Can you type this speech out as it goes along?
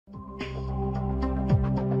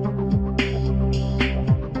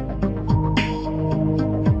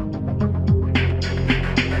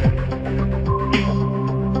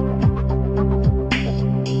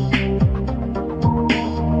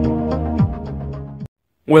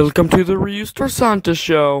Welcome to the ReuseStoreSanta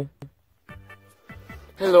show.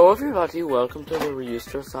 Hello everybody, welcome to the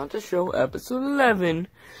ReuseStoreSanta show, episode 11.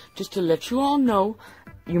 Just to let you all know,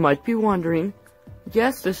 you might be wondering,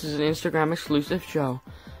 yes, this is an Instagram exclusive show,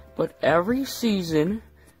 but every season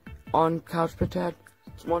on Couch Potato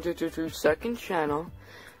 1222 second channel,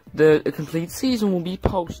 the complete season will be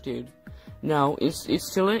posted. Now, it's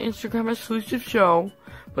still an Instagram exclusive show,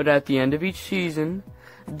 but at the end of each season,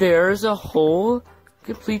 there's a whole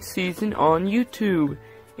complete season on YouTube,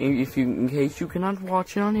 in case you cannot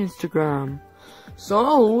watch it on Instagram.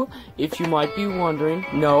 So, if you might be wondering,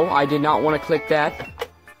 no, I did not want to click that.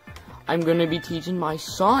 I'm going to be teaching my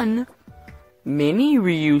son, Mini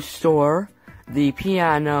ReuseStore, the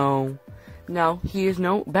piano. Now, he has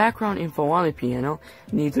no background info on the piano,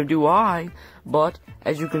 neither do I, but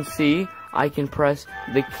as you can see, I can press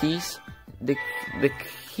the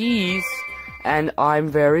keys, and I'm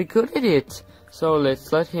very good at it. So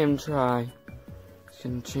let's let him try. Just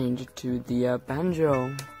gonna change it to the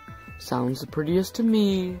banjo. Sounds the prettiest to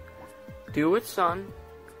me. Do it, son.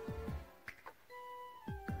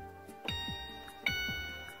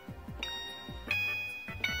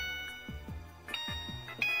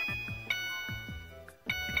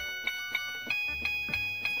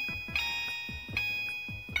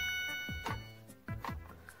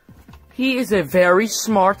 He is a very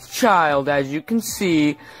smart child, as you can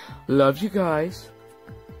see. Love you guys.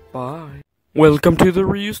 Bye. Welcome to the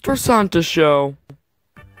ReuseStoreSanta show.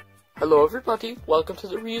 Hello everybody, welcome to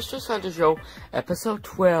the ReuseStoreSanta show, episode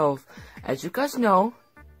 12. As you guys know,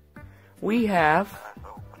 we have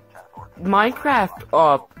Minecraft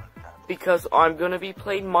up, because I'm gonna be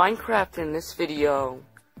playing Minecraft in this video.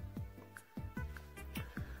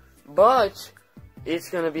 But, it's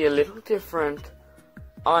gonna be a little different.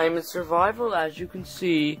 I'm in survival, as you can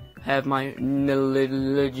see, have my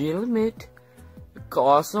legitimate,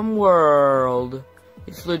 awesome world.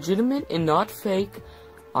 It's legitimate and not fake.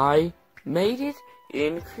 I made it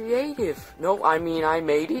in creative. No, I mean I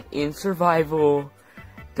made it in survival.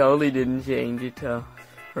 Totally didn't change it to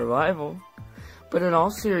survival. But in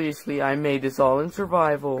all seriously, I made this all in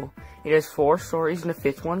survival. It has 4 stories and the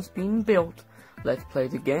 5th one's being built. Let's play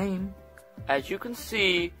the game. As you can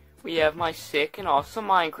see, we have my sick and awesome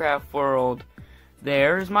Minecraft world.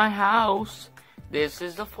 There's my house. This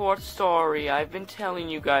is the 4th story I've been telling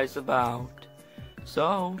you guys about.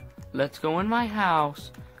 So, let's go in my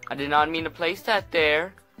house. I did not mean to place that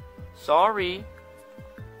there. Sorry.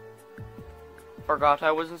 Forgot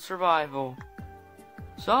I was in survival.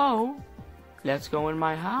 So, let's go in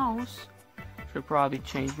my house. Should probably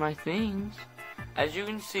change my things. As you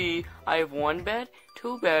can see, I have 1 bed,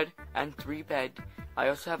 2 bed, and 3 bed. I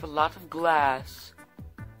also have a lot of glass.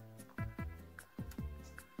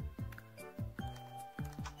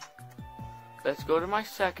 Let's go to my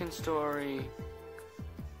 2nd story.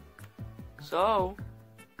 So,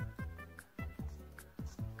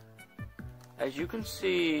 as you can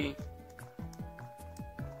see,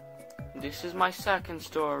 this is my 2nd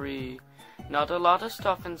story. Not a lot of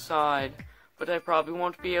stuff inside, but I probably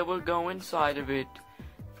won't be able to go inside of it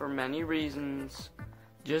for many reasons.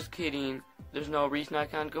 Just kidding. There's no reason I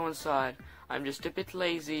can't go inside. I'm just a bit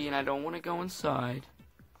lazy and I don't want to go inside.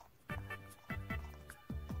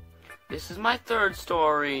 This is my 3rd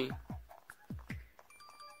story.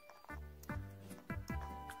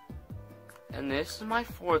 And this is my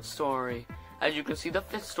 4th story. As you can see, the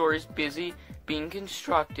 5th story is busy being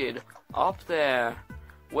constructed up there.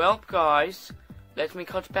 Well, guys, let me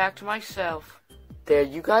cut back to myself. There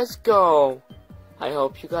you guys go. I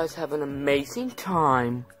hope you guys have an amazing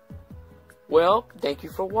time. Well, thank you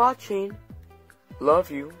for watching.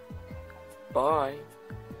 Love you. Bye.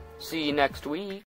 See you next week.